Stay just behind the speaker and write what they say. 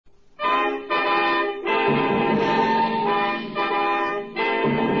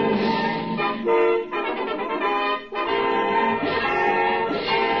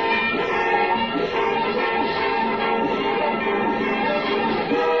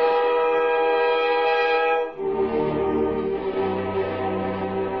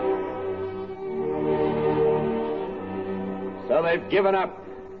they've given up.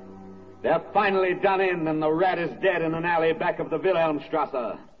 They're finally done in, and the rat is dead in an alley back of the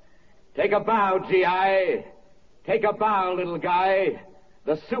Wilhelmstrasse. Take a bow, G.I. Take a bow, little guy.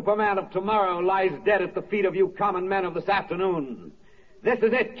 The Superman of tomorrow lies dead at the feet of you common men of this afternoon. This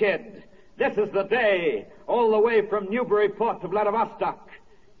is it, kid. This is the day, all the way from Newburyport to Vladivostok.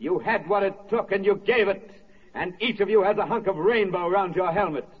 You had what it took, and you gave it, and each of you has a hunk of rainbow round your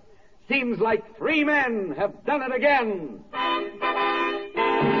helmet. Seems like 3 men have done it again.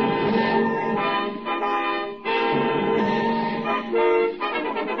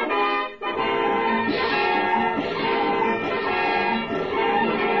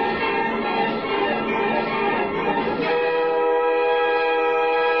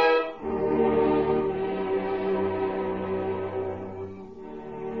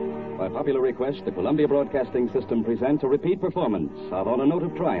 By popular request, the Columbia Broadcasting System presents a repeat performance of On a Note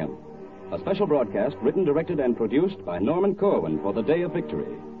of Triumph, a special broadcast written, directed, and produced by Norman Corwin for the Day of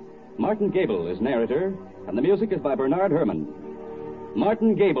Victory. Martin Gabel is narrator, and the music is by Bernard Herrmann.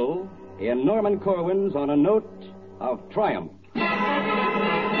 Martin Gabel in Norman Corwin's On a Note of Triumph.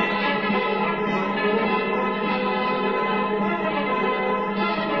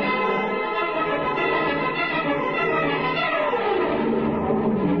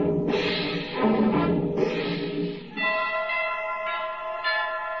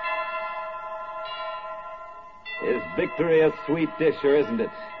 Victory a sweet dish, or isn't it?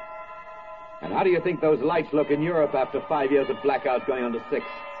 And how do you think those lights look in Europe after 5 years of blackout going on to 6?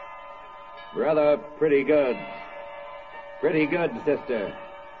 Rather pretty good. Pretty good, sister.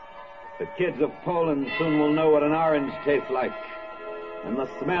 The kids of Poland soon will know what an orange tastes like. And the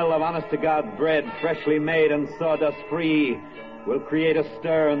smell of honest-to-God bread, freshly made and sawdust-free, will create a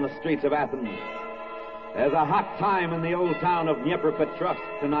stir in the streets of Athens. There's a hot time in the old town of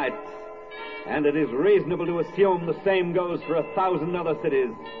Dnepropetrovsk tonight. And it is reasonable to assume the same goes for 1,000 other cities,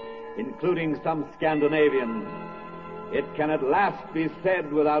 including some Scandinavian. It can at last be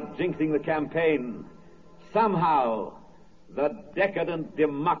said without jinxing the campaign. Somehow, the decadent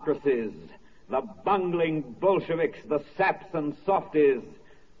democracies, the bungling Bolsheviks, the saps and softies,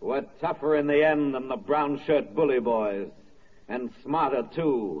 were tougher in the end than the brown-shirt bully boys. And smarter,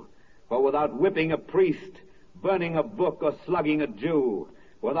 too, for without whipping a priest, burning a book, or slugging a Jew,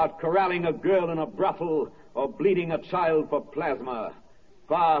 without corralling a girl in a brothel or bleeding a child for plasma,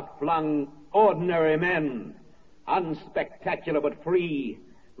 far-flung, ordinary men, unspectacular but free,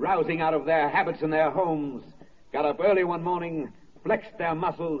 rousing out of their habits in their homes, got up early one morning, flexed their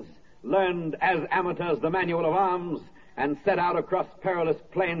muscles, learned as amateurs the manual of arms, and set out across perilous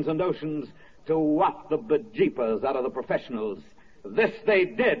plains and oceans to whop the bejeepers out of the professionals. This they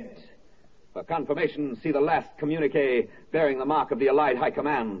did. For confirmation, see the last communique bearing the mark of the Allied High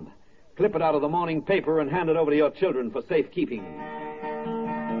Command. Clip it out of the morning paper and hand it over to your children for safekeeping.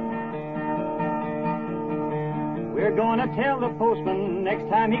 We're gonna tell the postman next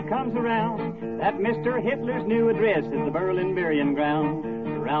time he comes around that Mr. Hitler's new address is the Berlin burying ground.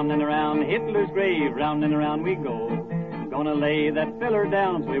 Round and around Hitler's grave, round and around we go. Gonna lay that feller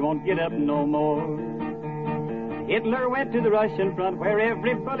down so he won't get up no more. Hitler went to the Russian front where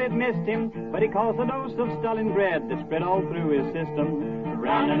every bullet missed him, but he caused a dose of Stalingrad that spread all through his system.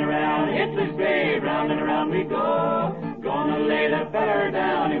 Round and around Hitler's grave, round and around we go. Gonna lay that feller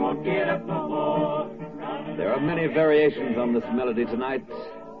down, he won't get up no more. There are many variations on this melody tonight.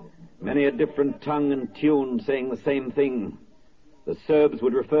 Many a different tongue and tune saying the same thing. The Serbs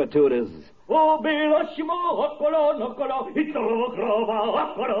would refer to it as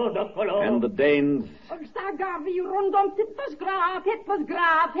and the Danes.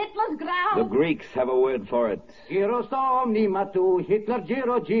 The Greeks have a word for it.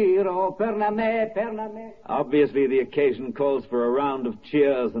 Obviously, the occasion calls for a round of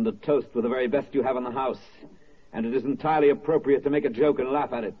cheers and a toast with the very best you have in the house, and it is entirely appropriate to make a joke and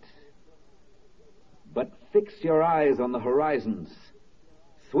laugh at it. But fix your eyes on the horizons.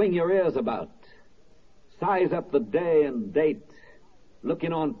 Swing your ears about. Size up the day and date. Look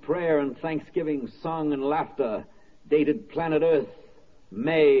in on prayer and thanksgiving, song and laughter. Dated planet Earth,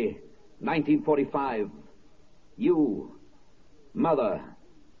 May 1945. You, mother,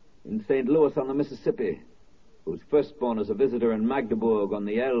 in St. Louis on the Mississippi, whose firstborn is a visitor in Magdeburg on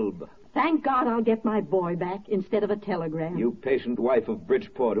the Elbe. Thank God I'll get my boy back instead of a telegram. You patient wife of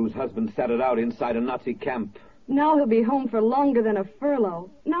Bridgeport, whose husband sat it out inside a Nazi camp. Now he'll be home for longer than a furlough.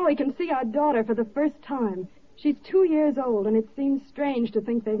 Now he can see our daughter for the first time. She's 2 years old, and it seems strange to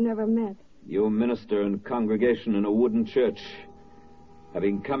think they've never met. You minister in congregation in a wooden church,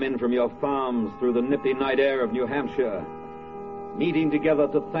 having come in from your farms through the nippy night air of New Hampshire, meeting together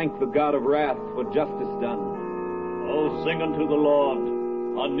to thank the God of wrath for justice done. O sing unto the Lord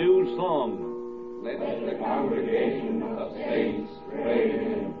a new song. Let the congregation of saints praise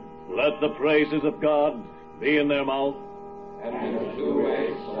him. Let the praises of God be in their mouth, and a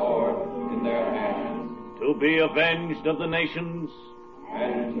two-edged sword in their hands, to be avenged of the nations,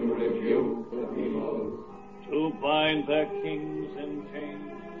 and to rebuke the peoples, to bind their kings in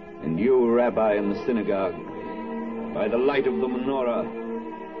chains. And you, Rabbi, in the synagogue, by the light of the menorah,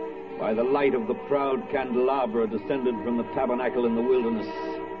 by the light of the proud candelabra descended from the tabernacle in the wilderness,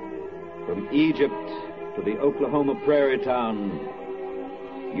 from Egypt to the Oklahoma prairie town,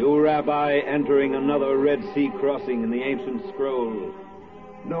 you, Rabbi, entering another Red Sea crossing in the ancient scroll.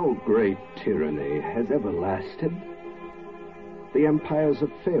 No great tyranny has ever lasted. The empires of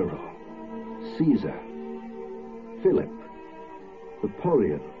Pharaoh, Caesar, Philip,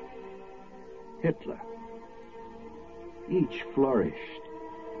 Napoleon, Hitler, each flourished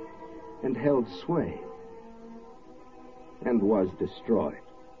and held sway and was destroyed.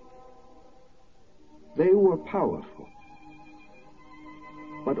 They were powerful,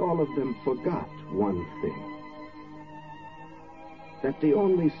 but all of them forgot one thing, that the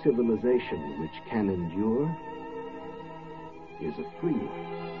only civilization which can endure is a free one.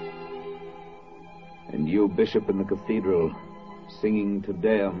 And you, Bishop in the cathedral, singing Te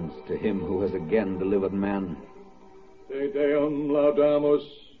Deums to him who has again delivered man. Te Deum laudamus,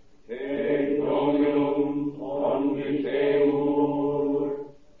 Te Dominum omnisemur,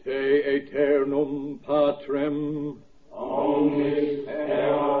 Te aeternum patrem, omnis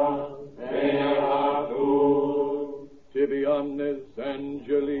terra veneratur, tibi omnes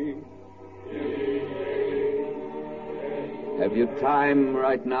angeli. Have you time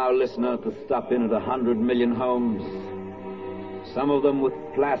right now, listener, to stop in at 100 million homes? Some of them with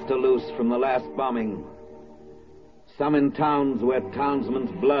plaster loose from the last bombing. Some in towns where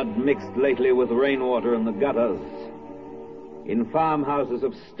townsmen's blood mixed lately with rainwater in the gutters. In farmhouses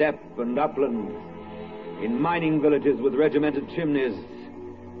of steppe and upland. In mining villages with regimented chimneys.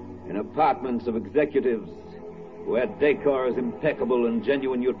 In apartments of executives where decor is impeccable and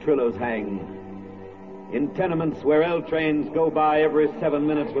genuine utrillos hang. In tenements where L trains go by every 7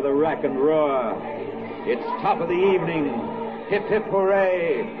 minutes with a rack and roar. It's top of the evening. Hip, hip,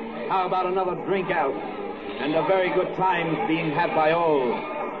 hooray. How about another drink out? And a very good time's being had by all.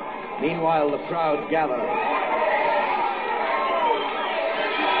 Meanwhile, the crowd gather.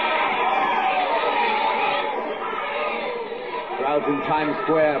 Crowds in Times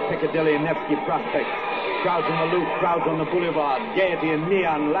Square, Piccadilly, Nevsky Prospect. Crowds in the Loop, crowds on the Boulevard. Gaiety and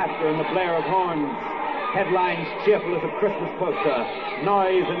neon, laughter and the blare of horns. Headlines cheerful as a Christmas poster.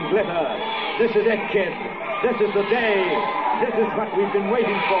 Noise and glitter. This is it, kid. This is the day. This is what we've been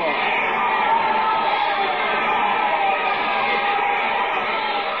waiting for.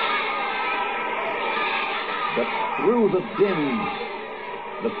 But through the din,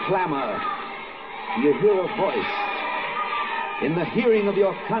 the clamor, you hear a voice. In the hearing of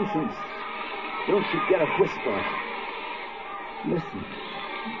your conscience, don't you get a whisper? Listen.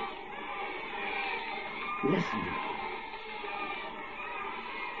 Listen.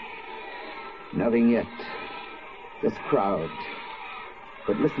 Nothing yet. Just crowd.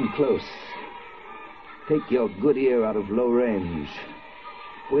 But listen close. Take your good ear out of low range.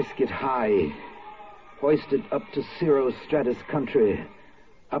 Whisk it high. Hoist it up to Cirro Stratus country.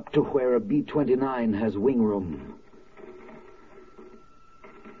 Up to where a B-29 has wing room.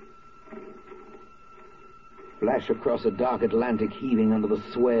 Flash across a dark Atlantic heaving under the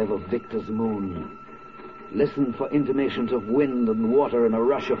sway of a victor's moon. Listen for intimations of wind and water in a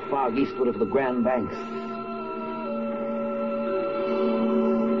rush of fog eastward of the Grand Banks.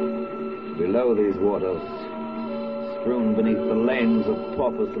 Below these waters, strewn beneath the lanes of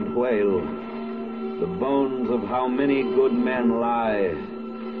porpoise and whale, the bones of how many good men lie.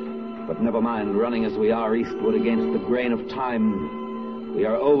 But never mind, running as we are eastward against the grain of time, we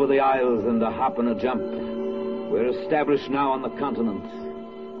are over the isles and a hop and a jump. We're established now on the continent.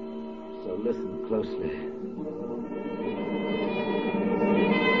 So listen closely.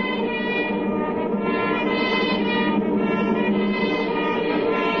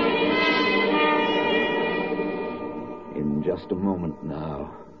 In just a moment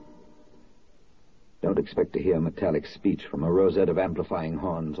now. Don't expect to hear a metallic speech from a rosette of amplifying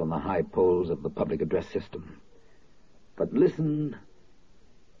horns on the high poles of the public address system. But listen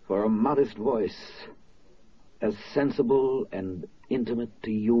for a modest voice, as sensible and intimate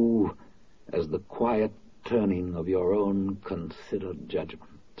to you as the quiet turning of your own considered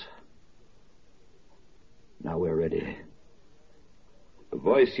judgment. Now we're ready. The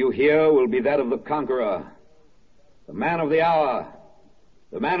voice you hear will be that of the conqueror, the man of the hour,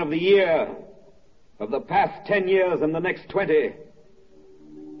 the man of the year, of the past 10 years and the next 20.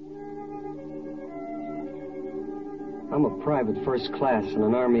 I'm a private first class in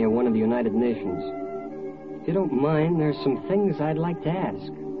an army of one of the United Nations. If you don't mind, there's some things I'd like to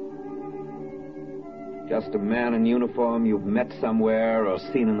ask. Just a man in uniform you've met somewhere or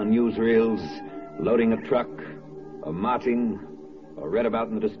seen in the newsreels, loading a truck, or marching, or read about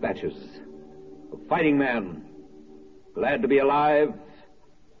in the dispatches. A fighting man, glad to be alive,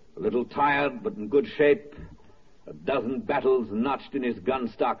 a little tired but in good shape, a dozen battles notched in his gun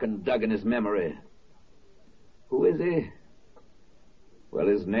stock and dug in his memory. Who is he? Well,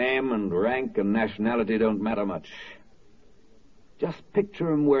 his name and rank and nationality don't matter much. Just picture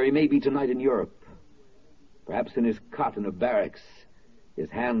him where he may be tonight in Europe. Perhaps in his cot in a barracks, his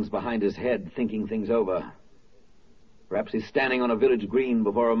hands behind his head, thinking things over. Perhaps he's standing on a village green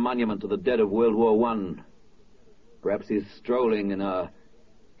before a monument to the dead of World War I. Perhaps he's strolling in a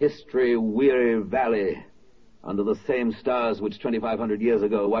history-weary valley under the same stars which 2,500 years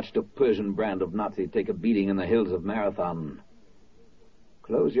ago watched a Persian brand of Nazi take a beating in the hills of Marathon.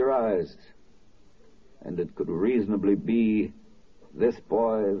 Close your eyes, and it could reasonably be this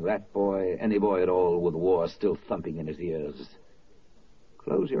boy, that boy, any boy at all with war still thumping in his ears.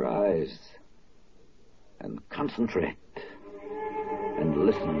 Close your eyes and concentrate and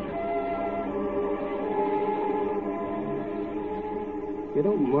listen. If you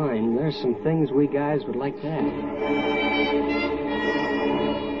don't mind, there's some things we guys would like to ask.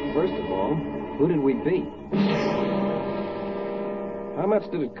 First of all, who did we beat? How much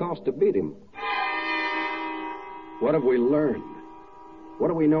did it cost to beat him? What have we learned? What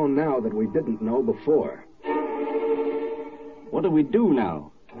do we know now that we didn't know before? What do we do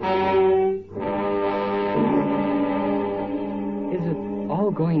now? Is it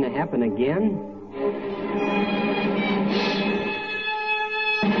all going to happen again?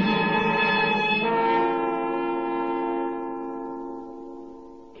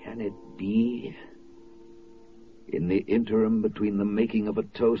 Can it be? In the interim between the making of a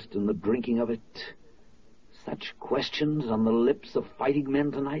toast and the drinking of it, such questions on the lips of fighting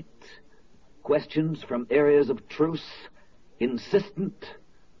men tonight? Questions from areas of truce, insistent,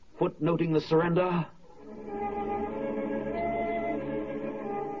 footnoting the surrender?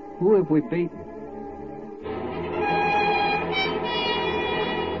 Who have we beaten?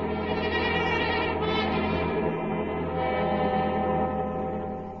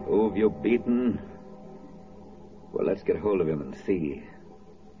 Who have you beaten? Well, let's get hold of him and see.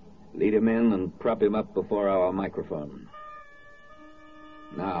 Lead him in and prop him up before our microphone.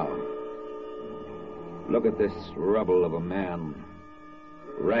 Now, look at this rubble of a man.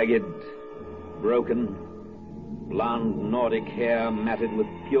 Ragged, broken, blonde Nordic hair matted with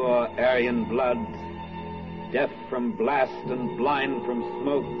pure Aryan blood, deaf from blast and blind from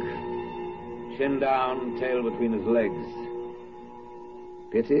smoke, chin down, tail between his legs.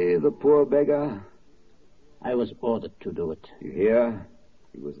 Pity the poor beggar? I was ordered to do it. You hear?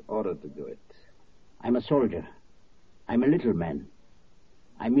 He was ordered to do it. I'm a soldier. I'm a little man.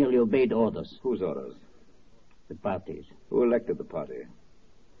 I merely obeyed orders. Whose orders? The party's. Who elected the party?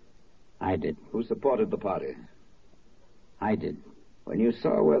 I did. Who supported the party? I did. When you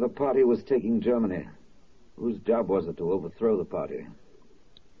saw where the party was taking Germany, whose job was it to overthrow the party?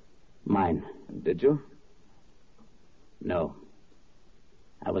 Mine. And did you? No.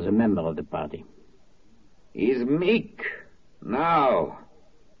 I was a member of the party. He's meek. Now,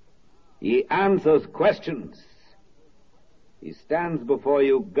 he answers questions. He stands before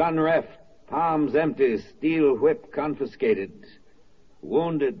you, gun reft, palms empty, steel whip confiscated,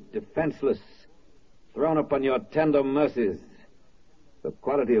 wounded, defenseless, thrown upon your tender mercies, the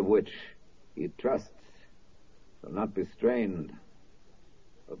quality of which he trusts shall not be strained.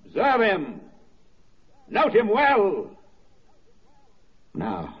 Observe him. Note him well.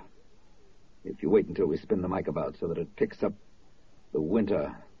 Now, if you wait until we spin the mic about so that it picks up the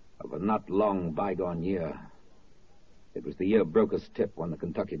winter of a not long bygone year. It was the year Broker's Tip won the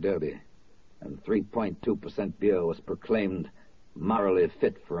Kentucky Derby, and 3.2% beer was proclaimed morally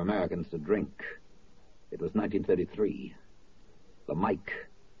fit for Americans to drink. It was 1933. The mic,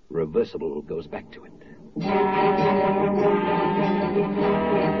 reversible, goes back to it.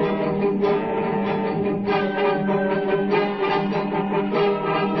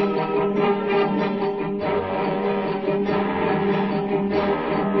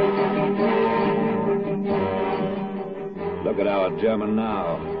 Look at our German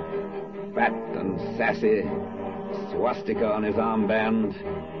now. Fat and sassy, swastika on his armband,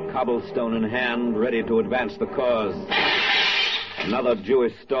 cobblestone in hand, ready to advance the cause. Another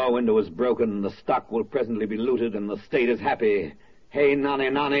Jewish store window is broken, the stock will presently be looted, and the state is happy. Hey, nani,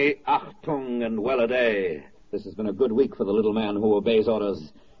 nani, achtung, and well-a-day. This has been a good week for the little man who obeys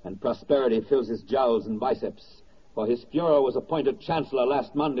orders, and prosperity fills his jowls and biceps. For his Fuhrer was appointed Chancellor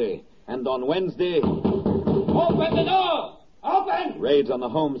last Monday, and on Wednesday... Open the door! Open! Raids on the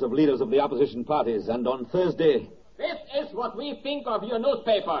homes of leaders of the opposition parties, and on Thursday... This is what we think of your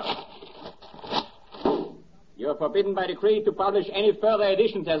newspaper. You're forbidden by decree to publish any further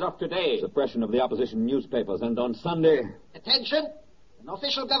editions as of today. Suppression of the opposition newspapers, and on Sunday... Attention! An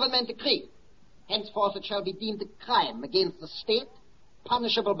official government decree. Henceforth it shall be deemed a crime against the state,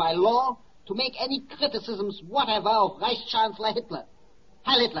 punishable by law, to make any criticisms whatever of Reichschancellor Hitler.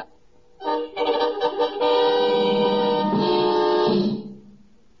 Heil Hitler!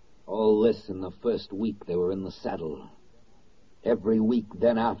 All this in the first week they were in the saddle. Every week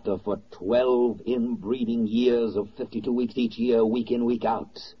then after for 12 inbreeding years of 52 weeks each year, week in, week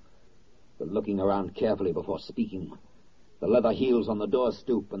out. The looking around carefully before speaking. The leather heels on the door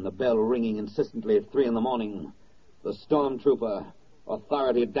stoop and the bell ringing insistently at 3 a.m. The stormtrooper,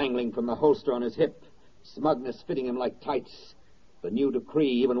 authority dangling from the holster on his hip, smugness fitting him like tights. The new decree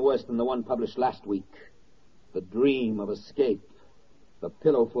even worse than the one published last week. The dream of escape. The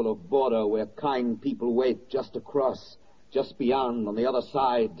pillowful of border where kind people wait just across, just beyond, on the other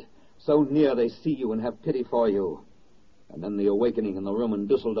side, so near they see you and have pity for you. And then the awakening in the room in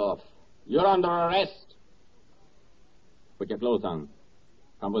Dusseldorf. You're under arrest. Put your clothes on.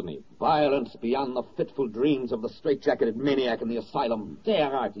 Come with me. Violence beyond the fitful dreams of the straitjacketed maniac in the asylum.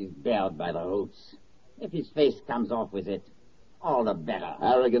 Gerhardt is bared by the roots. If his face comes off with it, all the better.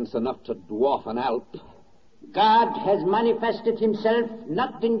 Arrogance enough to dwarf an Alp. God has manifested himself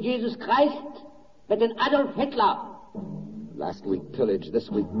not in Jesus Christ, but in Adolf Hitler. Last week pillage, this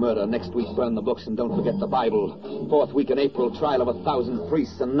week murder, next week burn the books and don't forget the Bible. 4th week in April, trial of 1,000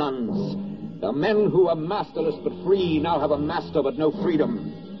 priests and nuns. The men who were masterless but free now have a master but no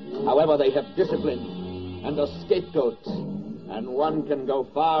freedom. However, they have discipline and a scapegoat, and one can go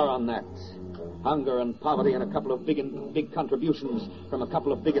far on that. Hunger and poverty and a couple of big contributions from a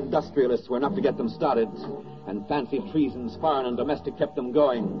couple of big industrialists were enough to get them started. And fancy treasons, foreign and domestic, kept them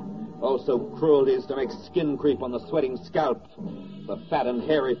going. Also cruelties to make skin creep on the sweating scalp. The fat and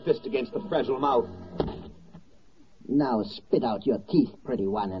hairy fist against the fragile mouth. Now spit out your teeth, pretty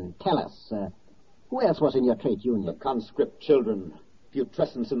one, and tell us, who else was in your trade union? The conscript children.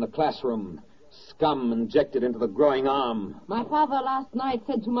 Putrescence in the classroom. Scum injected into the growing arm. My father last night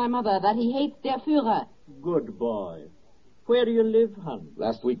said to my mother that he hates der Führer. Good boy. Where do you live, hon?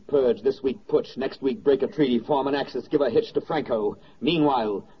 Last week purge, this week putsch, next week break a treaty, form an axis, give a hitch to Franco.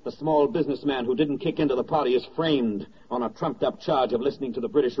 Meanwhile, the small businessman who didn't kick into the party is framed on a trumped-up charge of listening to the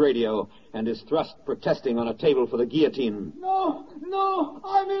British radio and is thrust protesting on a table for the guillotine. No,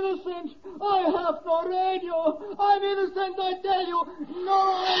 I'm innocent. I have no radio. I'm innocent, I tell you.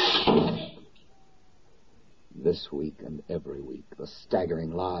 No, This week and every week, the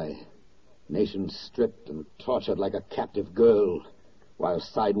staggering lie. Nations stripped and tortured like a captive girl, while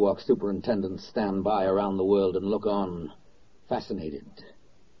sidewalk superintendents stand by around the world and look on, fascinated.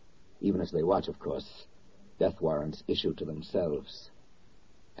 Even as they watch, of course, death warrants issued to themselves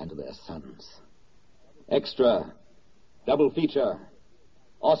and to their sons. Extra, double feature,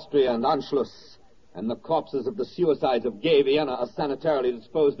 Austria and Anschluss, and the corpses of the suicides of gay Vienna are sanitarily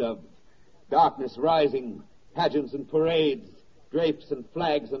disposed of. Darkness rising, pageants and parades, drapes and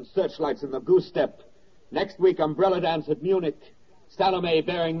flags and searchlights in the goose step. Next week, umbrella dance at Munich. Salome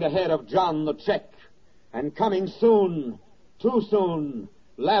bearing the head of John the Czech. And coming soon, too soon,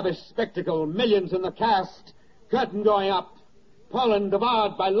 lavish spectacle, millions in the cast, curtain going up, Poland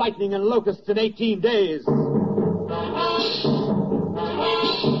devoured by lightning and locusts in 18 days.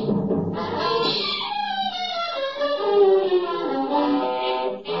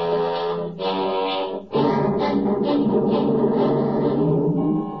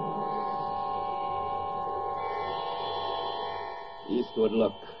 Eastward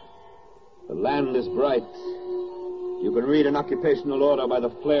look. The land is bright. You can read an occupational order by the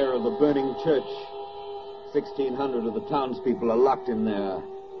flare of the burning church. 1,600 of the townspeople are locked in there,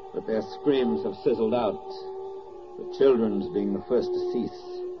 but their screams have sizzled out, the children's being the first to cease.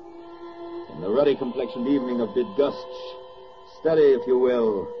 In the ruddy-complexioned evening of Bydgoszcz, study, if you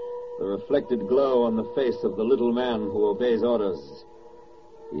will, the reflected glow on the face of the little man who obeys orders.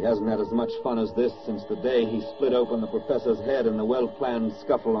 He hasn't had as much fun as this since the day he split open the professor's head in the well-planned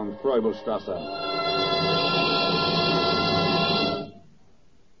scuffle on Freubelstrasse.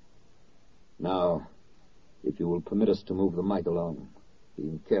 Now, if you will permit us to move the mic along,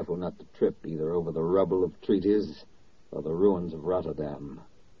 being careful not to trip either over the rubble of treaties or the ruins of Rotterdam.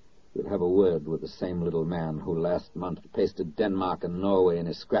 You'll have a word with the same little man who last month pasted Denmark and Norway in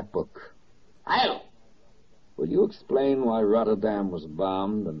his scrapbook. Heil! Will you explain why Rotterdam was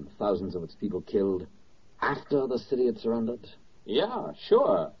bombed and thousands of its people killed after the city had surrendered? Yeah,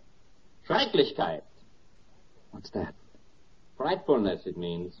 sure. Schrecklichkeit. What's that? Frightfulness, it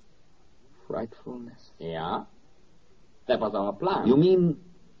means. Frightfulness? Yeah. That was our plan. You mean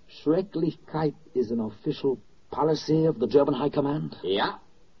Schrecklichkeit is an official policy of the German High Command? Yeah.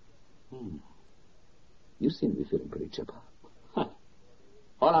 You seem to be feeling pretty chipper.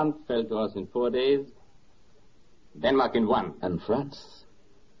 Holland fell to us in 4 days. Denmark in 1. And France?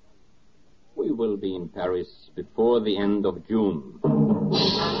 We will be in Paris before the end of June.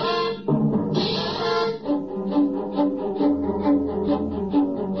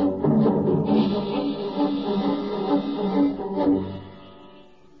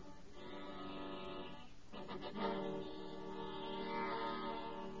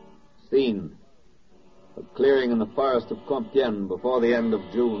 Scene. A clearing in the forest of Compiègne before the end of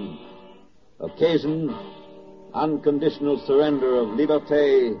June. Occasion, unconditional surrender of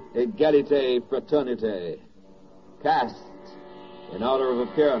liberté, égalité, fraternité. Cast, in order of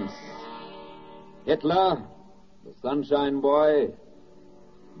appearance, Hitler, the sunshine boy,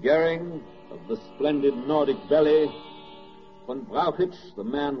 Goering, of the splendid Nordic belly, von Brauchitsch, the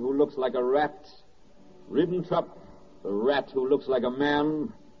man who looks like a rat, Ribbentrop, the rat who looks like a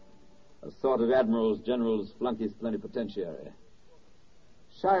man, assorted admirals, generals, flunkies, plenipotentiary.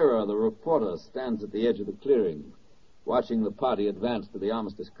 Shirer, the reporter, stands at the edge of the clearing, watching the party advance to the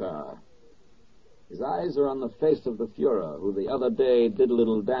armistice car. His eyes are on the face of the Fuhrer, who the other day did a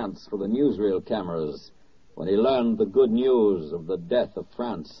little dance for the newsreel cameras when he learned the good news of the death of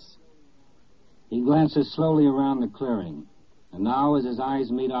France. He glances slowly around the clearing, and now, as his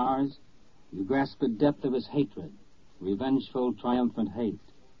eyes meet ours, you grasp the depth of his hatred, revengeful, triumphant hate.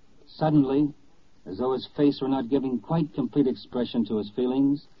 Suddenly, as though his face were not giving quite complete expression to his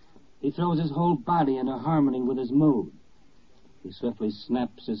feelings, he throws his whole body into harmony with his mood. He swiftly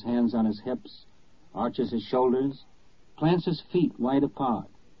snaps his hands on his hips, arches his shoulders, plants his feet wide apart.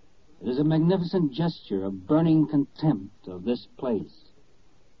 It is a magnificent gesture of burning contempt of this place.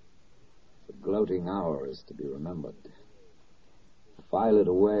 The gloating hour is to be remembered. File it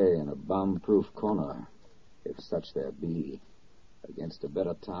away in a bomb-proof corner, if such there be, against a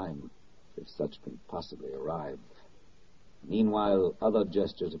better time, if such can possibly arrive. Meanwhile, other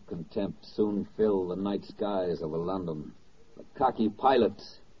gestures of contempt soon fill the night skies over London. The cocky pilot,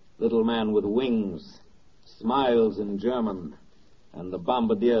 little man with wings, smiles in German, and the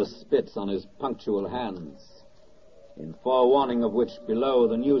bombardier spits on his punctual hands, in forewarning of which below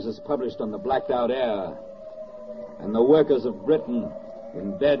the news is published on the blacked-out air, and the workers of Britain,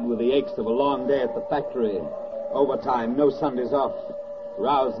 in bed with the aches of a long day at the factory, overtime, no Sundays off,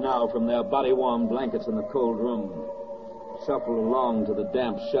 roused now from their body-warm blankets in the cold room, shuffle along to the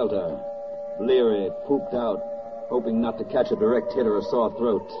damp shelter, bleary, pooped out, hoping not to catch a direct hit or a sore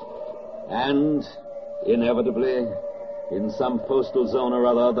throat. And, inevitably, in some postal zone or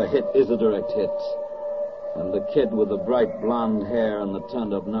other, the hit is a direct hit. And the kid with the bright blonde hair and the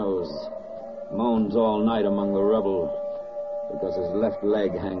turned-up nose moans all night among the rubble because his left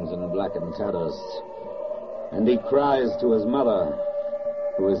leg hangs in blackened tatters. And he cries to his mother,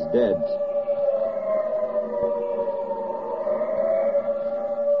 who is dead.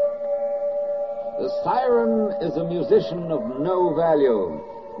 The siren is a musician of no value,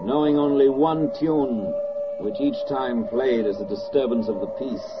 knowing only one tune, which each time played is a disturbance of the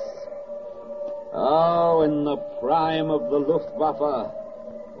peace. Oh, in the prime of the Luftwaffe,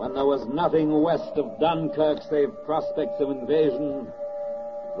 when there was nothing west of Dunkirk save prospects of invasion,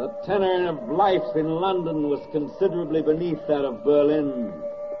 the tenor of life in London was considerably beneath that of Berlin.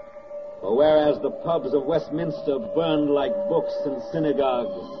 For whereas the pubs of Westminster burned like books and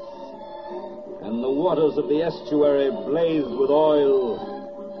synagogues, and the waters of the estuary blazed with oil,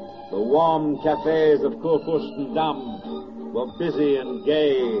 the warm cafes of Kurfürstendamm were busy and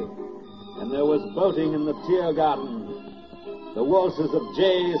gay, and there was boating in the Tiergarten. The waltzes of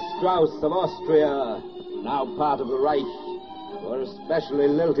J. Strauss of Austria, now part of the Reich, were especially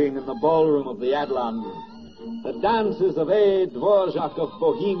lilting in the ballroom of the Adlon. The dances of A. Dvorak of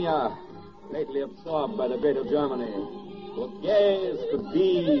Bohemia, lately absorbed by the Great of Germany, were gay as could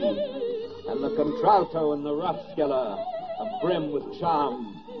be, and the contralto in the Rathskeller, abrim with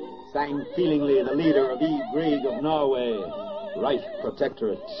charm, sang feelingly the leader of E. Grieg of Norway, Reich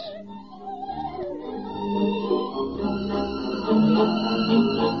Protectorate.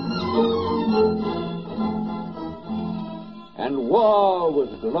 And war was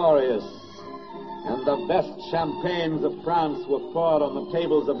glorious. and the best champagnes of France were poured on the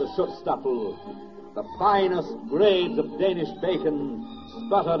tables of the Schutzstaffel. The finest grades of Danish bacon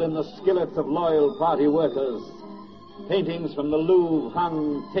sputtered in the skillets of loyal party workers. Paintings from the Louvre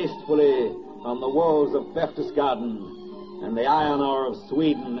hung tastefully on the walls of Berchtesgaden, and the iron ore of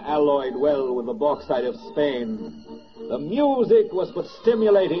Sweden alloyed well with the bauxite of Spain. The music was but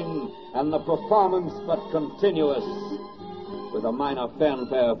stimulating, and the performance but continuous, with a minor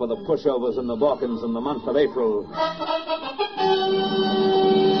fanfare for the pushovers in the Balkans in the month of April.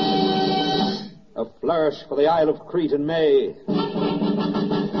 A flourish for the Isle of Crete in May.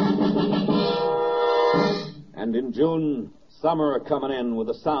 And in June, summer coming in with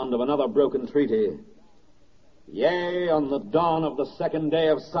the sound of another broken treaty. Yea, on the dawn of the second day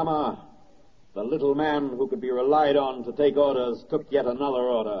of summer, the little man who could be relied on to take orders took yet another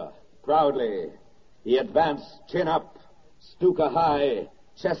order. Proudly, he advanced, chin up, Stuka high,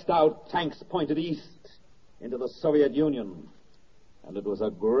 chest out, tanks pointed east, into the Soviet Union. And it was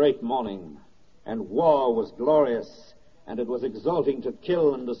a great morning, and war was glorious, and it was exalting to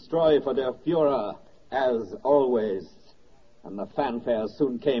kill and destroy for der Führer, as always. And the fanfares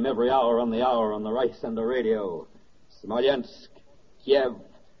soon came every hour on the Reichssender radio. Smolensk, Kiev,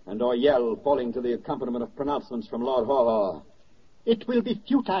 and Orel falling to the accompaniment of pronouncements from Lord Haw-Haw. It will be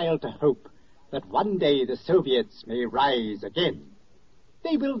futile to hope that one day the Soviets may rise again.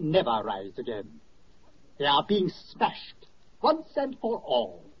 They will never rise again. They are being smashed once and for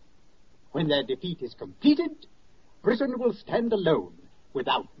all. When their defeat is completed, Britain will stand alone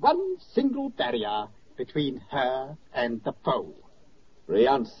without one single barrier between her and the foe.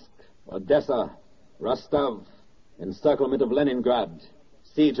 Bryansk, Odessa, Rostov, encirclement of Leningrad,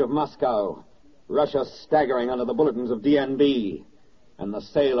 siege of Moscow, Russia staggering under the bulletins of DNB, and the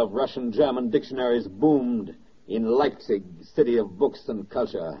sale of Russian-German dictionaries boomed in Leipzig, city of books and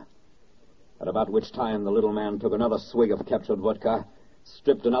culture. At about which time the little man took another swig of captured vodka,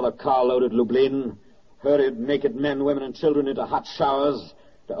 stripped another car-loaded Lublin, hurried naked men, women, and children into hot showers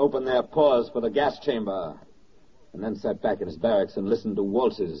to open their pores for the gas chamber, and then sat back in his barracks and listened to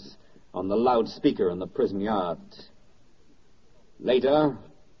waltzes on the loudspeaker in the prison yard. Later,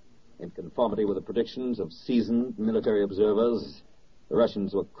 in conformity with the predictions of seasoned military observers, the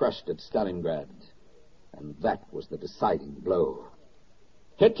Russians were crushed at Stalingrad, and that was the deciding blow.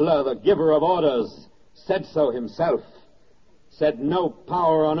 Hitler, the giver of orders, said so himself, said no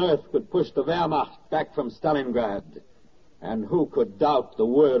power on earth could push the Wehrmacht back from Stalingrad, and who could doubt the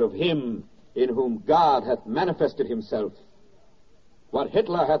word of him in whom God hath manifested himself? What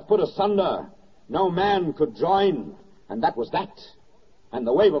Hitler hath put asunder, no man could join, and that was that. And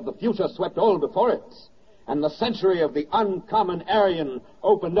the wave of the future swept all before it, and the century of the uncommon Aryan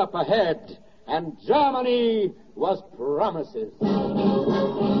opened up ahead, and Germany was promises.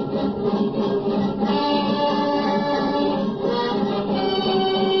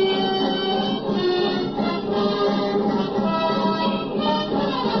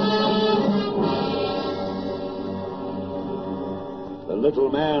 The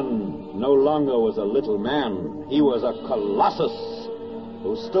little man no longer was a little man. He was a colossus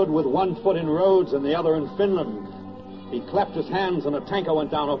who stood with one foot in Rhodes and the other in Finland. He clapped his hands and a tanker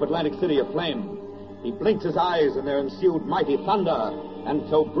went down off Atlantic City aflame. He blinked his eyes and there ensued mighty thunder, and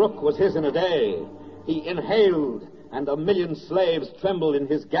Tobruk was his in a day. He inhaled, and 1 million slaves trembled in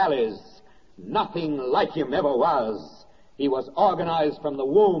his galleys. Nothing like him ever was. He was organized from the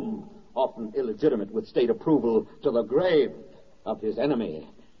womb, often illegitimate with state approval, to the grave of his enemy.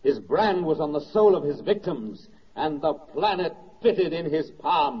 His brand was on the soul of his victims, and the planet fitted in his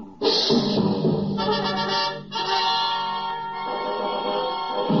palm.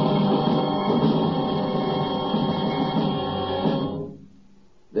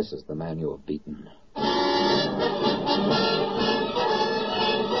 This is the man you have beaten.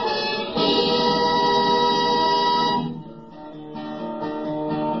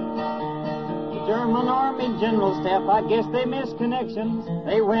 German Army General Staff, I guess they missed connections.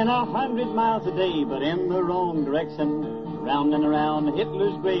 They went 100 miles a day, but in the wrong direction. Round and around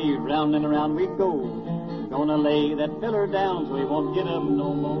Hitler's grave, round and around we go. Gonna lay that filler down so he won't get up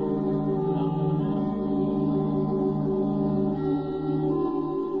no more.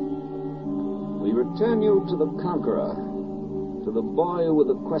 We return you to the conqueror, to the boy with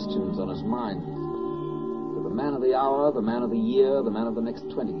the questions on his mind, to the man of the hour, the man of the year, the man of the next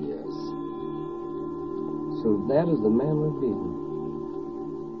 20 years. So that is the man we're beating.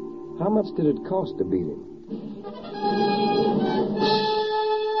 How much did it cost to beat him?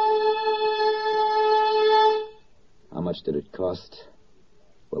 How much did it cost?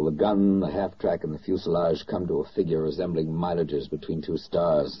 Well, the gun, the half-track, and the fuselage come to a figure resembling mileages between two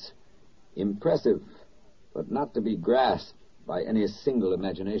stars. Impressive, but not to be grasped by any single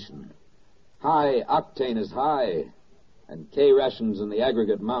imagination. High octane is high, and K rations in the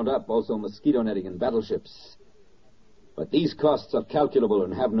aggregate mount up, also mosquito netting and battleships. But these costs are calculable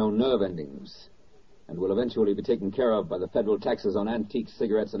and have no nerve endings, and will eventually be taken care of by the federal taxes on antique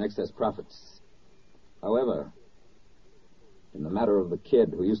cigarettes and excess profits. However, in the matter of the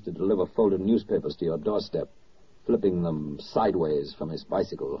kid who used to deliver folded newspapers to your doorstep, flipping them sideways from his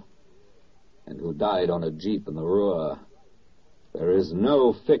bicycle, and who died on a jeep in the Ruhr, there is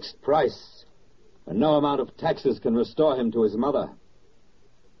no fixed price, and no amount of taxes can restore him to his mother.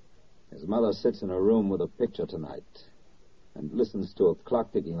 His mother sits in her room with a picture tonight, and listens to a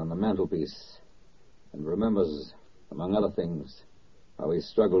clock ticking on the mantelpiece, and remembers, among other things, how he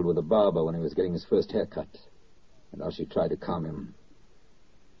struggled with a barber when he was getting his first haircut, and how she tried to calm him.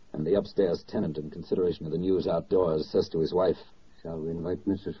 And the upstairs tenant, in consideration of the news outdoors, says to his wife, "Shall we invite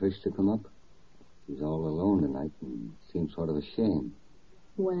Mr. Fish to come up? He's all alone tonight and seems sort of ashamed."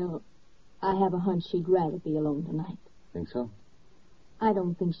 Well, I have a hunch she'd rather be alone tonight. Think so? I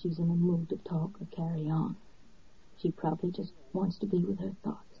don't think she's in a mood to talk or carry on. She probably just wants to be with her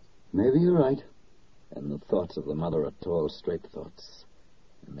thoughts. Maybe you're right. And the thoughts of the mother are tall, straight thoughts.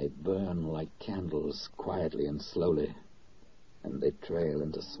 And they burn like candles, quietly and slowly. And they trail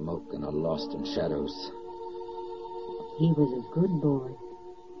into smoke and are lost in shadows. He was a good boy.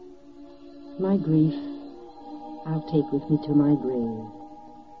 My grief, I'll take with me to my grave.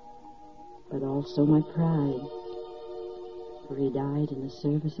 But also my pride, for he died in the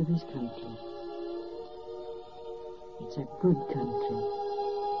service of his country. It's a good country,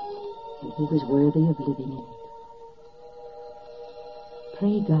 and he was worthy of living in it.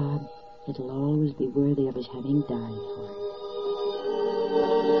 Pray God it'll always be worthy of his having died for it.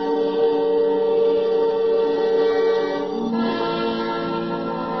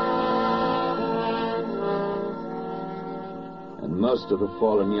 And most of the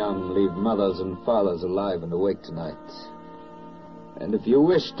fallen young leave mothers and fathers alive and awake tonight. And if you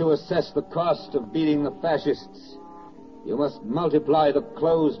wish to assess the cost of beating the fascists, you must multiply the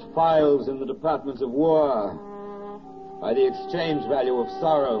closed files in the departments of war by the exchange value of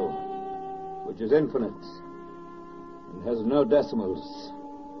sorrow, which is infinite and has no decimals.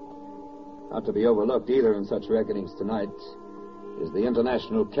 Not to be overlooked either in such reckonings tonight is the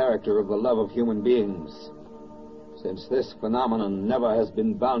international character of the love of human beings, since this phenomenon never has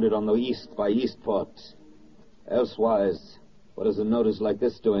been bounded on the East by Eastport. Elsewise, what is a notice like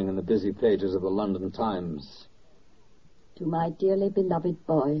this doing in the busy pages of the London Times? To my dearly beloved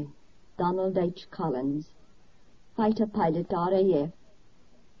boy, Donald H. Collins, fighter pilot RAF,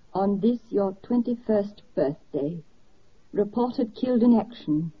 on this your 21st birthday, reported killed in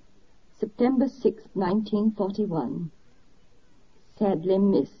action, September 6, 1941. Sadly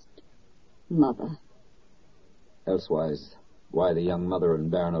missed, Mother. Elsewise, why the young mother in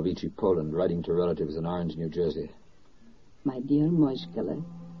Baranovici, Poland, writing to relatives in Orange, New Jersey? My dear Moishkele,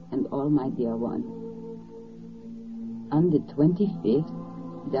 and all my dear one. On the 25th,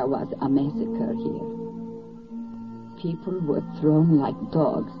 there was a massacre here. People were thrown like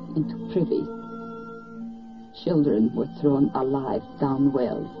dogs into privies. Children were thrown alive down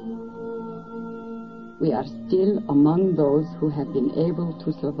wells. We are still among those who have been able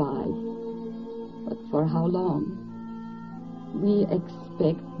to survive. But for how long? We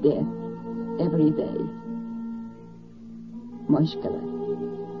expect death every day. Moishkele,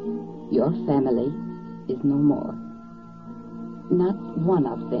 your family is no more. Not one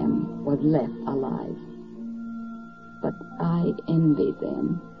of them was left alive. But I envy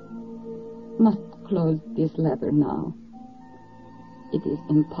them. Must close this letter now. It is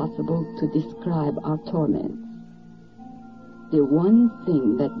impossible to describe our torments. The one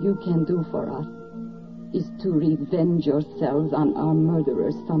thing that you can do for us is to revenge yourselves on our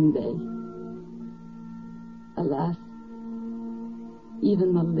murderers someday. Alas,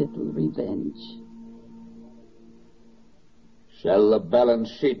 even a little revenge. Shall the balance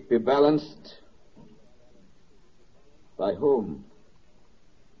sheet be balanced? By whom?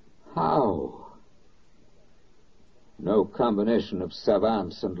 How? No combination of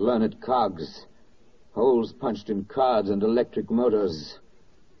savants and learned cogs, holes punched in cards and electric motors.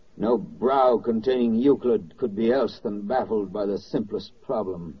 No brow containing Euclid could be else than baffled by the simplest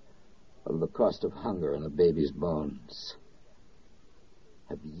problem of the cost of hunger in a baby's bones.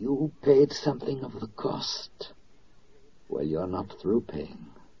 Have you paid something of the cost? Well, you're not through paying,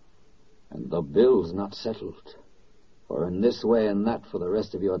 and the bill's not settled. For in this way and that for the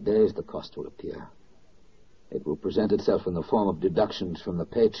rest of your days, the cost will appear. It will present itself in the form of deductions from the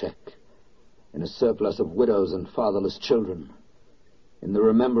paycheck, in a surplus of widows and fatherless children, in the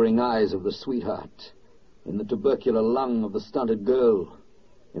remembering eyes of the sweetheart, in the tubercular lung of the stunted girl,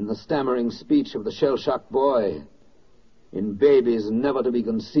 in the stammering speech of the shell-shocked boy, in babies never to be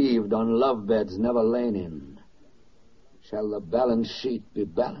conceived on love beds never lain in. Shall the balance sheet be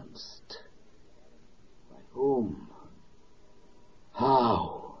balanced? By whom?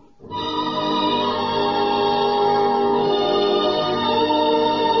 How?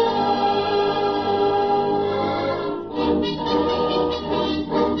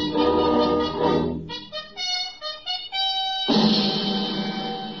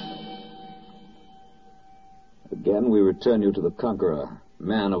 Again, we return you to the conqueror,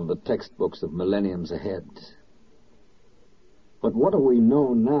 man of the textbooks of millenniums ahead. But what do we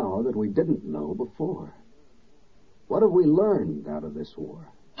know now that we didn't know before? What have we learned out of this war?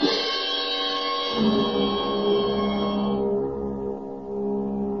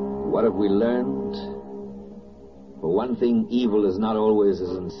 What have we learned? For one thing, evil is not always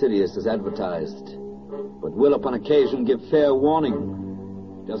as insidious as advertised, but will upon occasion give fair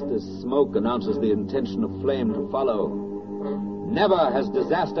warning, just as smoke announces the intention of flame to follow. Never has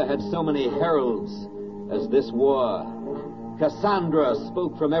disaster had so many heralds as this war. Cassandra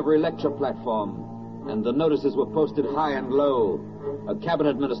spoke from every lecture platform, and the notices were posted high and low. A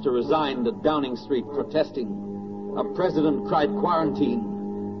cabinet minister resigned at Downing Street protesting. A president cried quarantine.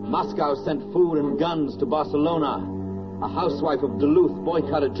 Moscow sent food and guns to Barcelona. A housewife of Duluth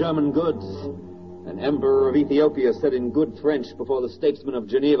boycotted German goods. An emperor of Ethiopia said in good French before the statesmen of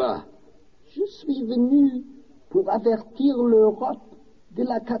Geneva, Je suis venu pour avertir l'Europe de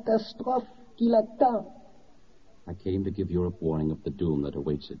la catastrophe qui l'attend. I came to give Europe warning of the doom that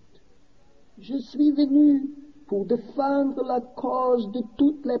awaits it. Je suis venu pour défendre la cause de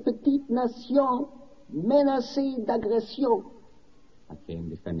toutes les petites nations menacées d'agression. I came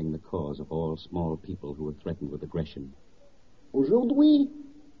defending the cause of all small people who were threatened with aggression. Aujourd'hui,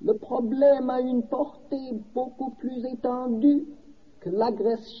 le problème a une portée beaucoup plus étendue que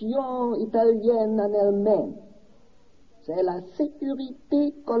l'agression italienne en elle-même. C'est la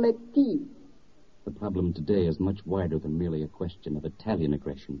sécurité collective. The problem today is much wider than merely a question of Italian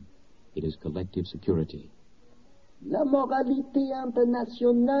aggression. It is collective security. La moralité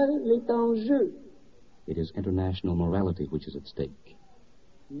internationale est en jeu. It is international morality which is at stake.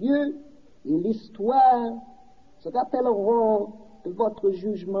 Dieu et l'histoire se rappelleront de votre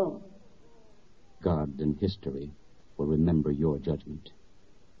jugement. God and history will remember your judgment.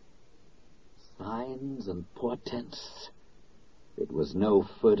 Signs and portents. It was no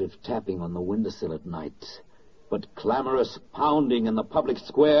furtive tapping on the windowsill at night, but clamorous pounding in the public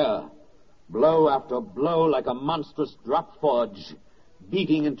square, blow after blow like a monstrous drop forge,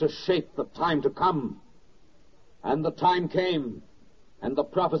 beating into shape the time to come. And the time came, and the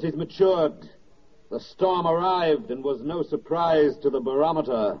prophecies matured. The storm arrived, and was no surprise to the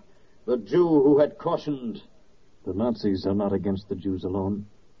barometer, the Jew who had cautioned. The Nazis are not against the Jews alone.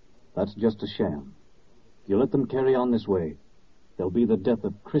 That's just a sham. If you let them carry on this way, there'll be the death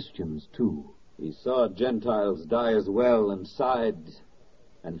of Christians, too. He saw Gentiles die as well, and sighed,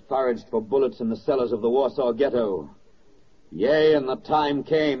 and foraged for bullets in the cellars of the Warsaw Ghetto. Yea, and the time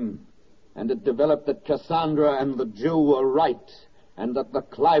came, and it developed that Cassandra and the Jew were right, and that the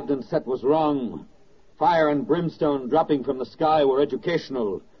Cliveden set was wrong. Fire and brimstone dropping from the sky were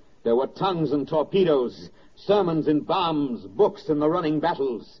educational. There were tongues and torpedoes, sermons in bombs, books in the running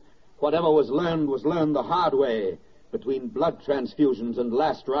battles. Whatever was learned the hard way, between blood transfusions and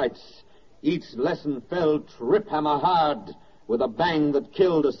last rites. Each lesson fell trip-hammer hard, with a bang that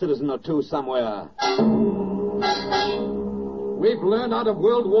killed a citizen or two somewhere. We've learned out of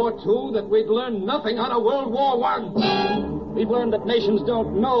World War II that we'd learned nothing out of World War I. We've learned that nations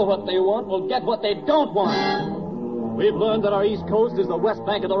don't know what they want will get what they don't want. We've learned that our east coast is the west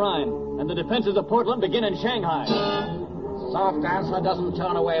bank of the Rhine, and the defenses of Portland begin in Shanghai. Soft answer doesn't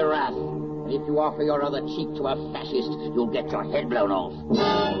turn away wrath. And if you offer your other cheek to a fascist, you'll get your head blown off.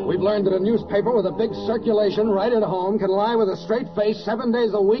 We've learned that a newspaper with a big circulation right at home can lie with a straight face 7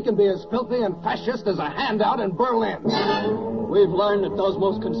 days a week and be as filthy and fascist as a handout in Berlin. We've learned that those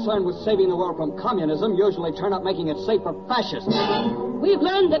most concerned with saving the world from communism usually turn up making it safe for fascists. We've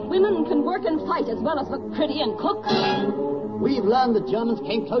learned that women can work and fight as well as look pretty and cook. We've learned the Germans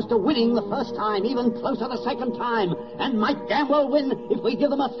came close to winning the first time, even closer the second time, and might damn well win if we give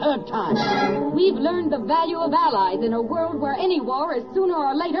them a third time. We've learned the value of allies in a world where any war is sooner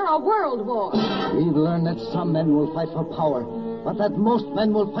or later a world war. We've learned that some men will fight for power, but that most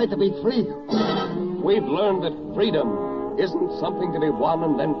men will fight to be free. We've learned that freedom isn't something to be won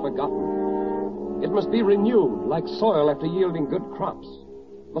and then forgotten. It must be renewed like soil after yielding good crops.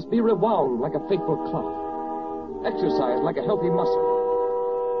 Must be rewound like a faithful clock. Exercised like a healthy muscle.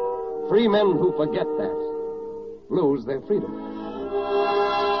 Free men who forget that lose their freedom.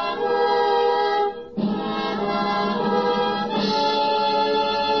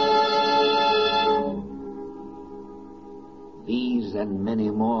 These and many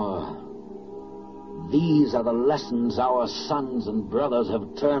more. These are the lessons our sons and brothers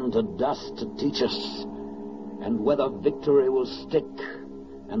have turned to dust to teach us. And whether victory will stick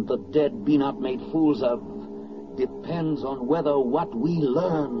and the dead be not made fools of depends on whether what we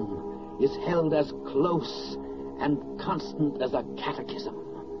learn is held as close and constant as a catechism.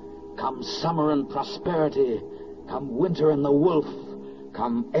 Come summer and prosperity, come winter and the wolf,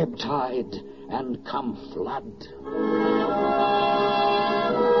 come ebb tide and come flood.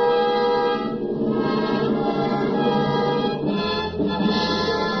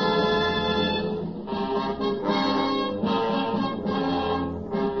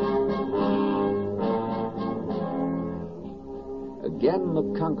 Again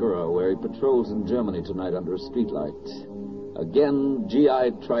the Conqueror, where he patrols in Germany tonight under a streetlight. Again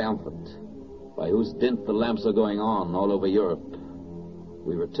G.I. triumphant, by whose dint the lamps are going on all over Europe.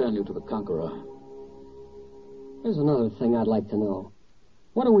 We return you to the Conqueror. There's another thing I'd like to know.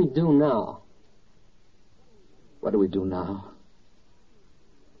 What do we do now? What do we do now?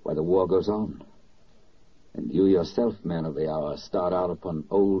 Why, the war goes on. And you yourself, man of the hour, start out upon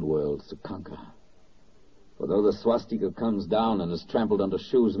old worlds to conquer. For though the swastika comes down and is trampled under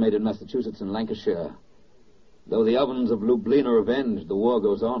shoes made in Massachusetts and Lancashire, though the ovens of Lublin are avenged, the war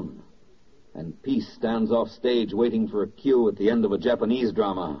goes on. And peace stands off stage waiting for a cue at the end of a Japanese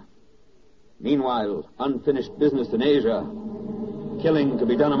drama. Meanwhile, unfinished business in Asia, killing to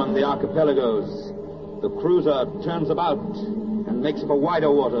be done among the archipelagos. The cruiser turns about and makes for wider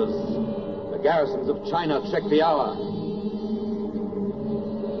waters. The garrisons of China check the hour.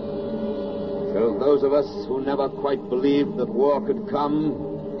 Shall those of us who never quite believed that war could come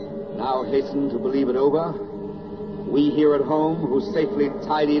now hasten to believe it over? We here at home, who safely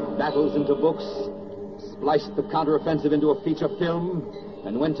tidied battles into books, spliced the counteroffensive into a feature film,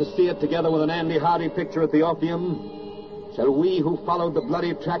 and went to see it together with an Andy Hardy picture at the Orpheum, shall we who followed the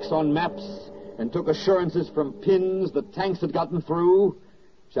bloody tracks on maps and took assurances from pins that tanks had gotten through,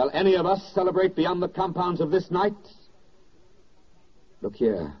 shall any of us celebrate beyond the compounds of this night? Look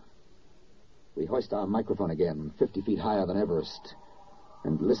here. We hoist our microphone again, 50 feet higher than Everest,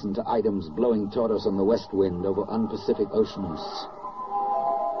 and listen to items blowing toward us on the west wind over unpacific oceans.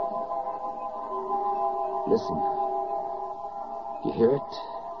 Listen. You hear it?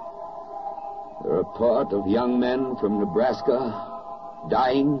 The report of young men from Nebraska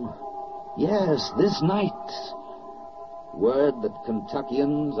dying. Yes, this night. Word that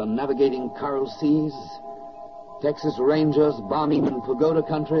Kentuckians are navigating coral seas. Texas Rangers bombing in pagoda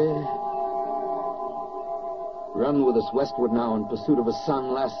country. Run with us westward now in pursuit of a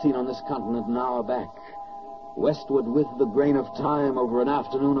sun last seen on this continent an hour back. Westward with the grain of time over an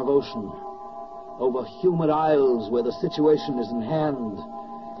afternoon of ocean. Over humid isles where the situation is in hand.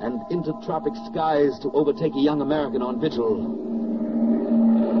 And into tropic skies to overtake a young American on vigil.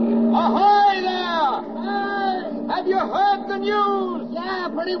 Ahoy there! Hey! Have you heard the news? Yeah,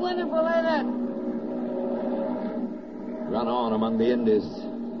 pretty wonderful, ain't it? Run on among the Indies.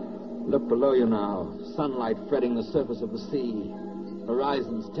 Look below you now. Sunlight fretting the surface of the sea.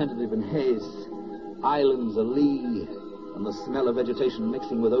 Horizons tentative in haze. Islands a lee. And the smell of vegetation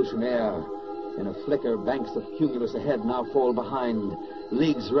mixing with ocean air. In a flicker, banks of cumulus ahead now fall behind.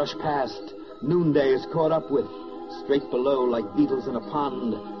 Leagues rush past. Noonday is caught up with. Straight below, like beetles in a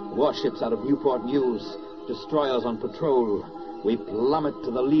pond. Warships out of Newport News. Destroyers on patrol. We plummet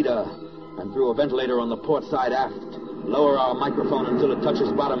to the leader. And through a ventilator on the port side aft, lower our microphone until it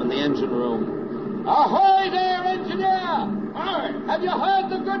touches bottom in the engine room. Ahoy there, engineer! Hi! Have you heard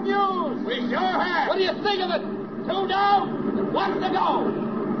the good news? We sure have. What do you think of it? 2 down and 1 to go.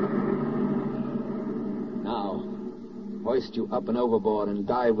 Now, hoist you up and overboard and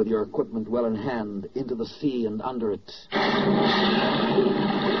dive with your equipment well in hand into the sea and under it. 5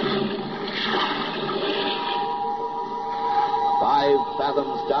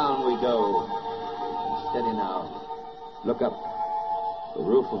 fathoms down we go. Steady now. Look up. The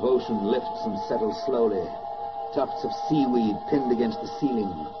roof of ocean lifts and settles slowly. Tufts of seaweed pinned against the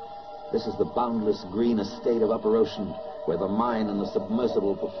ceiling. This is the boundless green estate of upper ocean, where the mine and the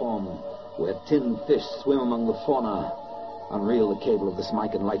submersible perform, where tinned fish swim among the fauna. Unreel the cable of this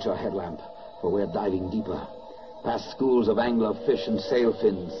mic and light your headlamp, for we're diving deeper. Past schools of angler fish and sail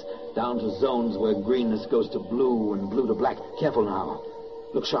fins, down to zones where greenness goes to blue and blue to black. Careful now.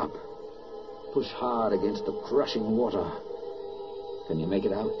 Look sharp. Push hard against the crushing water. Can you make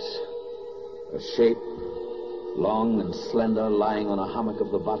it out? A shape, long and slender, lying on a hummock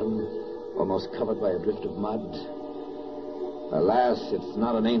of the bottom. almost covered by a drift of mud. Alas, it's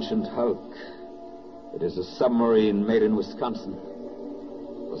not an ancient hulk. It is a submarine made in Wisconsin.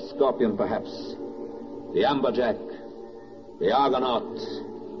 The Scorpion, perhaps. The Amberjack. The Argonaut.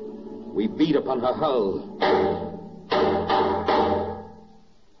 We beat upon her hull.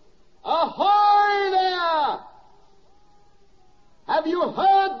 Ahoy there! Have you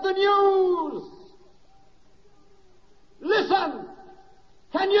heard the news? Listen!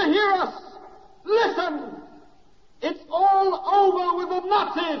 Can you hear us? Listen! It's all over with the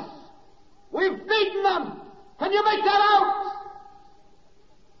Nazis! We've beaten them! Can you make that out?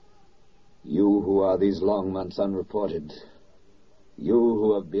 You who are these long months unreported, you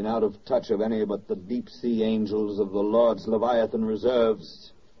who have been out of touch of any but the deep-sea angels of the Lord's Leviathan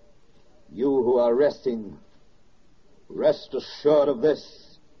reserves, you who are resting, rest assured of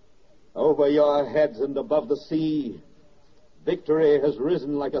this. Over your heads and above the sea, victory has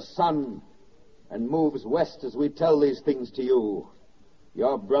risen like a sun and moves west as we tell these things to you.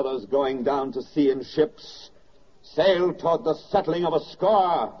 Your brothers going down to sea in ships sail toward the settling of a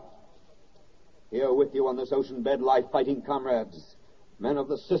score. Here with you on this ocean bed lie fighting comrades, men of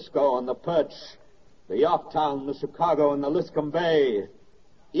the Cisco and the Perch, the Yorktown, the Chicago, and the Liscombe Bay.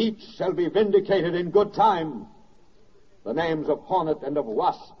 Each shall be vindicated in good time. The names of Hornet and of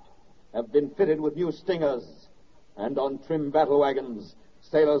Wasp have been fitted with new stingers, and on trim battle wagons,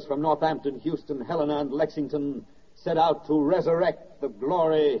 sailors from Northampton, Houston, Helena, and Lexington set out to resurrect the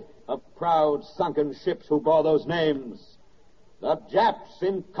glory of proud sunken ships who bore those names. The Japs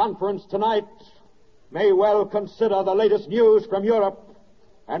in conference tonight may well consider the latest news from Europe,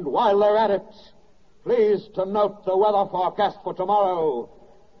 and while they're at it, please to note the weather forecast for tomorrow.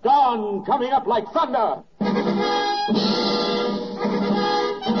 Dawn coming up like thunder.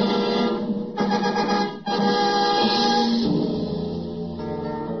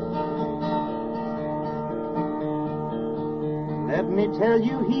 Let me tell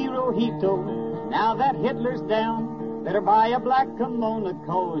you, Hirohito, now that Hitler's down, better buy a black kimono,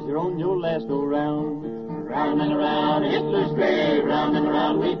 'cause you're on your last go-round. Round and around Hitler's grave, round and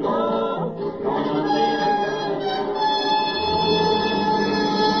around we go. Gonna later.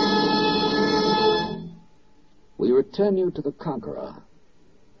 We return you to the Conqueror.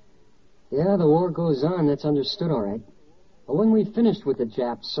 Yeah, the war goes on, that's understood all right. But when we've finished with the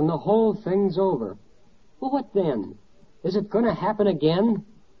Japs and the whole thing's over, well, what then? Is it going to happen again?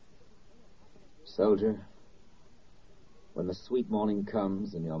 Soldier, when the sweet morning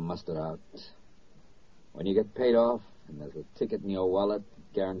comes and you're mustered out, when you get paid off and there's a ticket in your wallet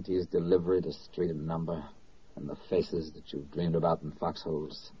that guarantees delivery to street and number and the faces that you've dreamed about in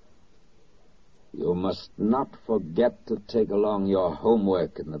foxholes, you must not forget to take along your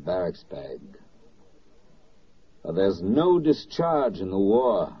homework in the barracks bag. For there's no discharge in the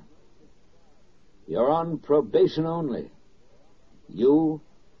war. You're on probation only. You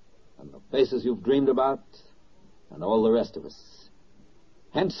and the faces you've dreamed about and all the rest of us.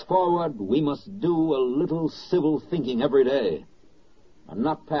 Henceforward, we must do a little civil thinking every day and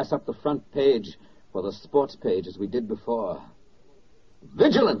not pass up the front page for the sports page as we did before.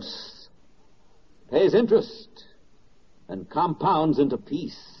 Vigilance pays interest and compounds into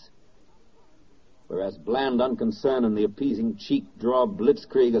peace, whereas bland unconcern and the appeasing cheek draw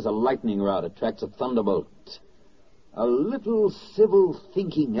blitzkrieg as a lightning rod attracts a thunderbolt. A little civil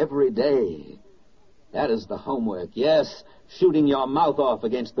thinking every day. That is the homework. Yes, shooting your mouth off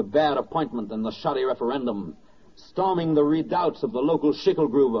against the bad appointment and the shoddy referendum, storming the redoubts of the local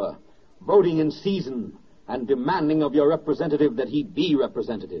schickelgruber, voting in season, and demanding of your representative that he be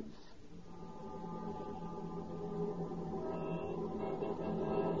representative.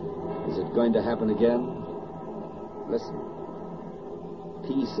 Is it going to happen again? Listen.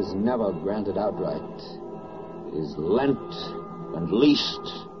 Peace is never granted outright. It is lent and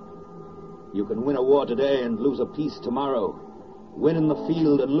leased. You can win a war today and lose a peace tomorrow. Win in the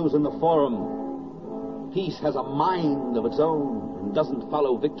field and lose in the forum. Peace has a mind of its own and doesn't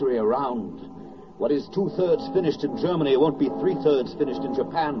follow victory around. What is 2/3 finished in Germany won't be 3/3 finished in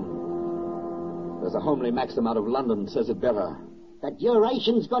Japan. There's a homely maxim out of London says it better. The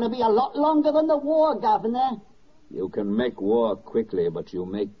duration's going to be a lot longer than the war, Governor. You can make war quickly, but you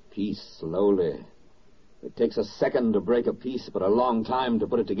make peace slowly. It takes a second to break a peace, but a long time to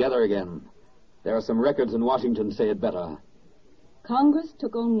put it together again. There are some records in Washington say it better. Congress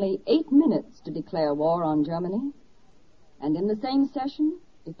took only 8 minutes to declare war on Germany, and in the same session,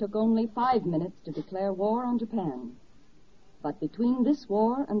 it took only 5 minutes to declare war on Japan. But between this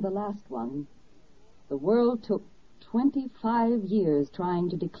war and the last one, the world took 25 years trying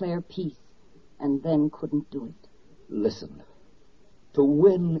to declare peace, and then couldn't do it. Listen. To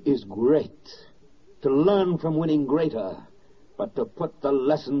win is great. To learn from winning greater. But to put the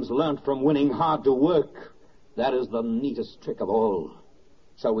lessons learnt from winning hard to work, that is the neatest trick of all.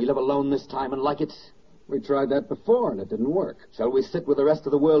 Shall we live alone this time and like it? We tried that before, and it didn't work. Shall we sit with the rest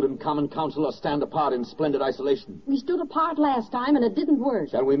of the world in common council or stand apart in splendid isolation? We stood apart last time, and it didn't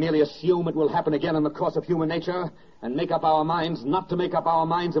work. Shall we merely assume it will happen again in the course of human nature and make up our minds not to make up our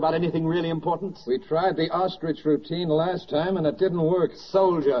minds about anything really important? We tried the ostrich routine last time, and it didn't work.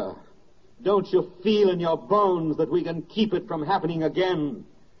 Soldier, don't you feel in your bones that we can keep it from happening again?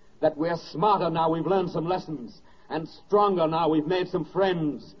 That we're smarter now we've learned some lessons, and stronger now we've made some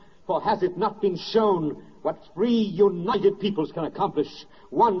friends? For has it not been shown what free, united peoples can accomplish?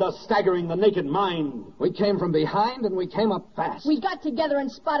 Wonder staggering the naked mind. We came from behind, and we came up fast. We got together and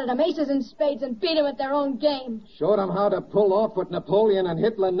spotted them, aces and spades, and beat them at their own game. Showed them how to pull off what Napoleon and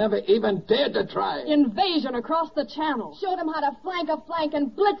Hitler never even dared to try. Invasion across the channel. Showed them how to flank a flank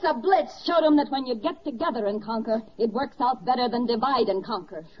and blitz a blitz. Showed them that when you get together and conquer, it works out better than divide and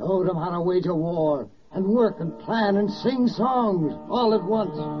conquer. Showed them how to wage a war. And work and plan and sing songs all at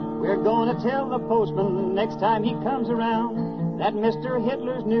once. We're going to tell the postman next time he comes around that Mr.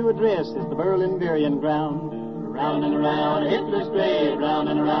 Hitler's new address is the Berlin burying ground. Round and around Hitler's grave, round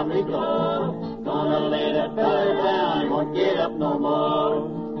and around we go. Gonna lay that feller down, he won't get up no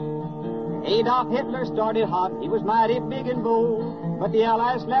more. Adolf Hitler started hot, he was mighty big and bold, but the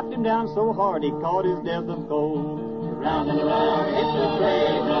Allies slapped him down so hard he caught his death of cold. Round and around Hitler's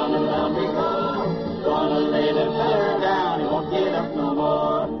grave, round and around we go. Gonna lay that feller down, he won't get up no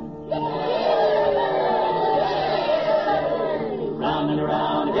more. Round and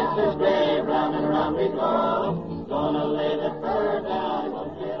around Hitler's grave, round and around we go. Gonna lay that feller down, he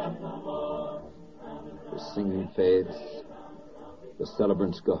won't get up no more. The singing fades. The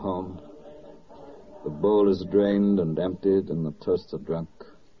celebrants go home. The bowl is drained and emptied, and the toasts are drunk.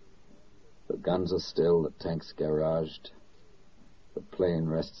 The guns are still, the tanks garaged. The plane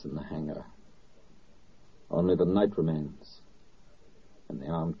rests in the hangar. Only the night remains, and the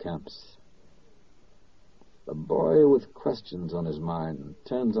armed camps. The boy with questions on his mind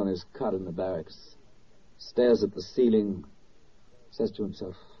turns on his cot in the barracks, stares at the ceiling, says to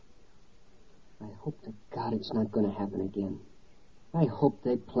himself, I hope to God it's not going to happen again. I hope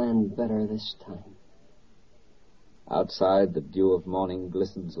they planned better this time. Outside, the dew of morning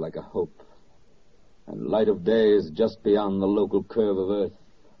glistens like a hope, and light of day is just beyond the local curve of earth.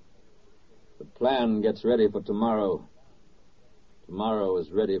 The plan gets ready for tomorrow. Tomorrow is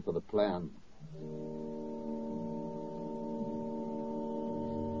ready for the plan.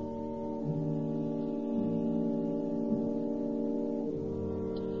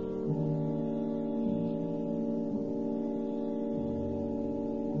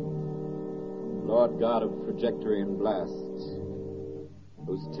 Lord God of trajectory and blast,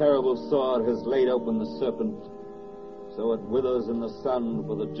 whose terrible sword has laid open the serpent, so it withers in the sun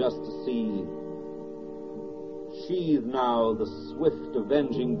for the just to see. Sheathe now the swift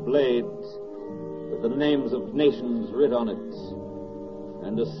avenging blade with the names of nations writ on it,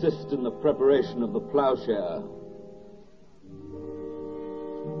 and assist in the preparation of the plowshare.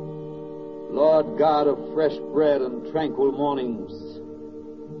 Lord God of fresh bread and tranquil mornings,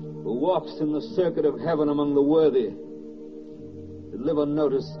 who walks in the circuit of heaven among the worthy, deliver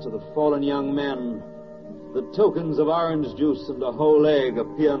notice to the fallen young men. The tokens of orange juice and a whole egg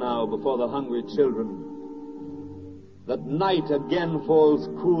appear now before the hungry children. That night again falls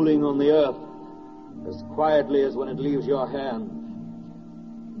cooling on the earth, as quietly as when it leaves your hand.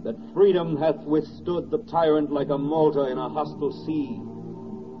 That freedom hath withstood the tyrant like a mortar in a hostile sea.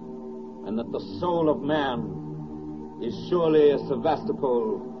 And that the soul of man is surely a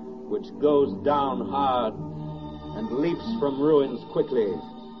Sevastopol which goes down hard and leaps from ruins quickly.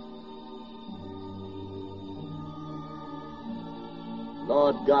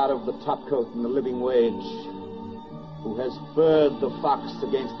 Lord God of the topcoat and the living wage, who has furred the fox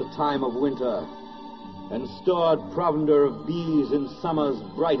against the time of winter and stored provender of bees in summer's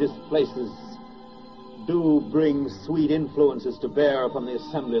brightest places, do bring sweet influences to bear upon the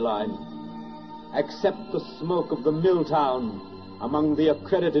assembly line. Accept the smoke of the mill town among the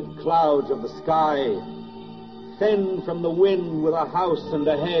accredited clouds of the sky. Fend from the wind with a house and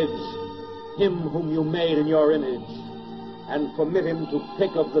a hedge him whom you made in your image, and permit him to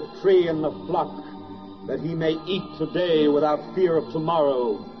pick of the tree and the flock, that he may eat today without fear of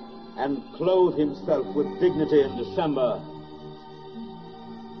tomorrow, and clothe himself with dignity in December.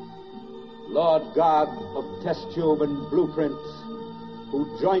 Lord God of test tube and blueprint,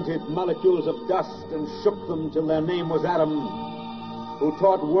 who jointed molecules of dust and shook them till their name was atom, who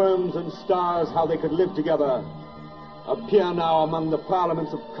taught worms and stars how they could live together, appear now among the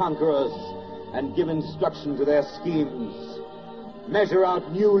parliaments of conquerors and give instruction to their schemes. Measure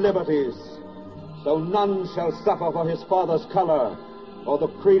out new liberties, so none shall suffer for his father's color or the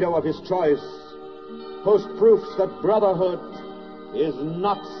credo of his choice. Post proofs that brotherhood is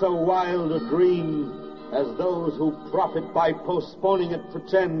not so wild a dream as those who profit by postponing it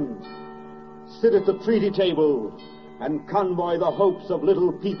pretend. Sit at the treaty table and convoy the hopes of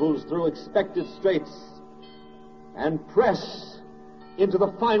little peoples through expected straits, and press into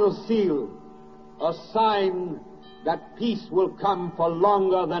the final seal a sign that peace will come for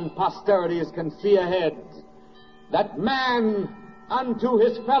longer than posterities can see ahead, that man unto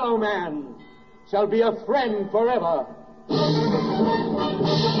his fellow man shall be a friend forever.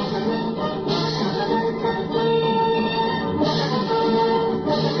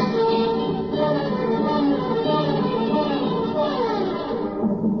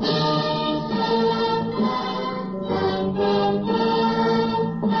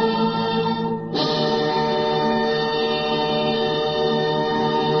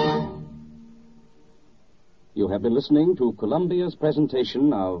 You have been listening to Columbia's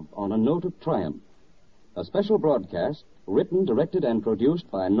presentation of On a Note of Triumph, a special broadcast written, directed, and produced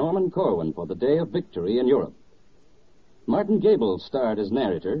by Norman Corwin for the Day of Victory in Europe. Martin Gabel starred as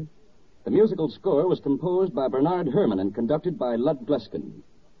narrator. The musical score was composed by Bernard Herrmann and conducted by Lud Gluskin.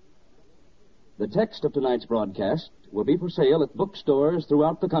 The text of tonight's broadcast will be for sale at bookstores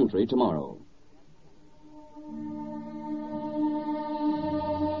throughout the country tomorrow.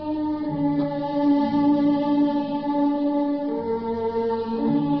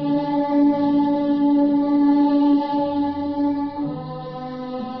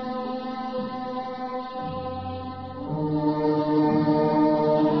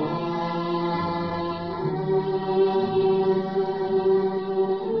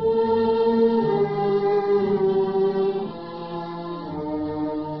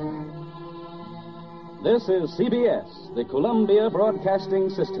 This is CBS, the Columbia Broadcasting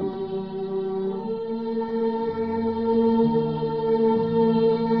System.